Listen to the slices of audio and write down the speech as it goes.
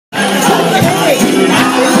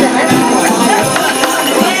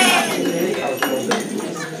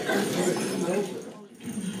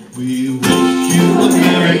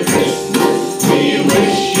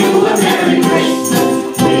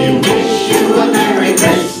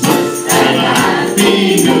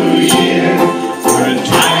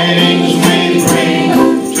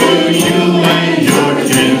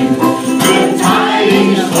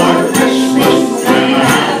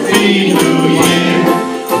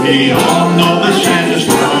We all know that Santa's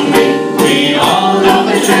coming. We all know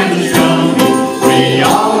that Santa's coming. We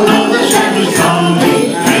all know that Santa's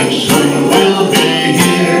coming, and soon we'll be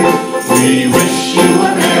here. We wish you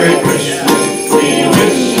a Merry Christmas. We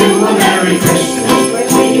wish you a Merry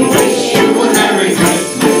Christmas. We wish you a Merry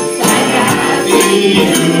Christmas and a Happy New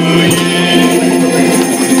Year.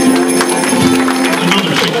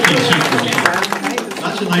 Another 16th century.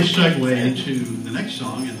 That's a nice segue into the next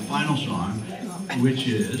song and the final song, which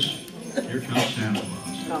is Here Comes Santa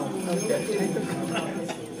Claus.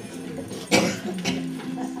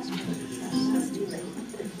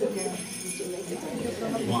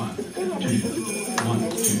 One, two,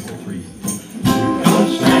 three. Come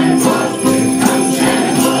Santa Claus, come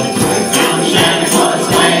Santa Claus, come Santa Claus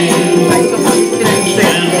lane.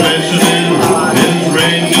 Santa President, his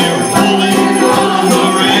reindeer are pulling on the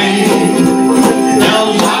rein.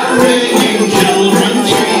 Bells are ringing, children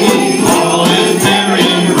singing, all is merry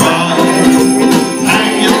and bright.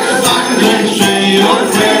 Hang your stockings and say your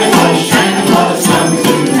prayers, 'cause Santa Claus comes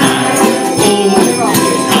tonight. Oh,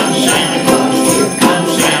 come Santa Claus, come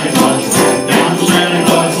Santa Claus, down Santa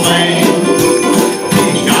Claus lane.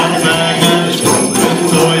 He's got a bag and a scoop with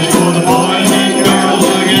toys for the boys and girls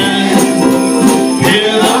again.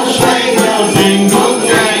 Hear those sleigh bells jingle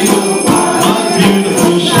jangle, what a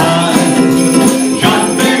beautiful sight.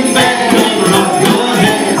 Jumping back and rock your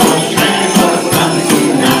head, 'cause Santa Claus comes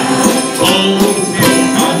tonight. Oh, here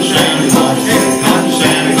comes Santa Claus, here comes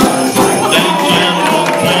Santa Claus, down Santa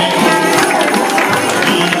Claus lane.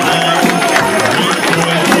 Got a bag with toys for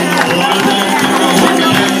the boys and girls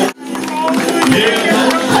again. Hear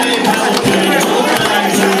those sleigh bells jingle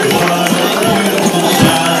jangle, what a beautiful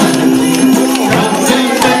sight.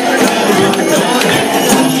 Jumping back and rock your head,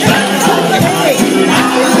 'cause Santa Claus comes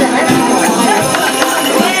tonight.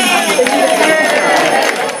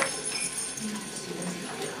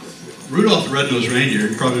 Rudolph the Red-Nosed Reindeer,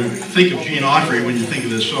 you probably think of Gene Autry when you think of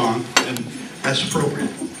this song, and that's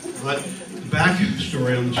appropriate. But the back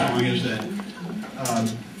story on the song is that,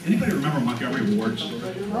 anybody remember Montgomery Ward's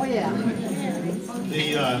story? Oh, yeah.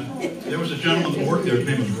 There was a gentleman that worked there, his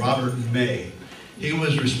name was Robert May. He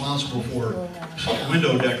was responsible for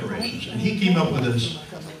window decorations, and he came up with this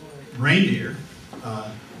reindeer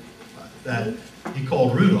that he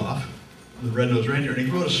called Rudolph, the Red-Nosed Reindeer, and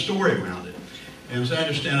he wrote a story around it. And as I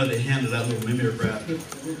understand it, they handed out little mimeographed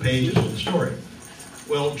pages of the story.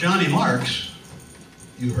 Well, Johnny Marks,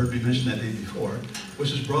 you heard me mention that name before, was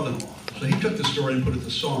his brother-in-law. So he took the story and put it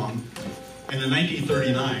to song, and in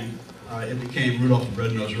 1939, it became Rudolph the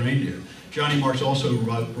Red-Nosed Reindeer. Johnny Marks also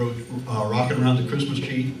wrote Rockin' Around the Christmas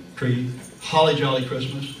Tree, Holly Jolly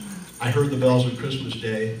Christmas, I Heard the Bells on Christmas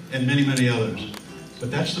Day, and many, many others.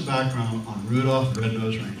 But that's the background on Rudolph the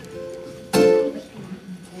Red-Nosed Reindeer.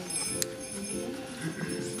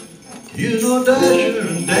 You know Dasher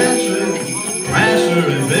and Dancer, Prancer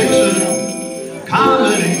and Vixen,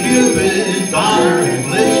 Comet and Cupid, Donner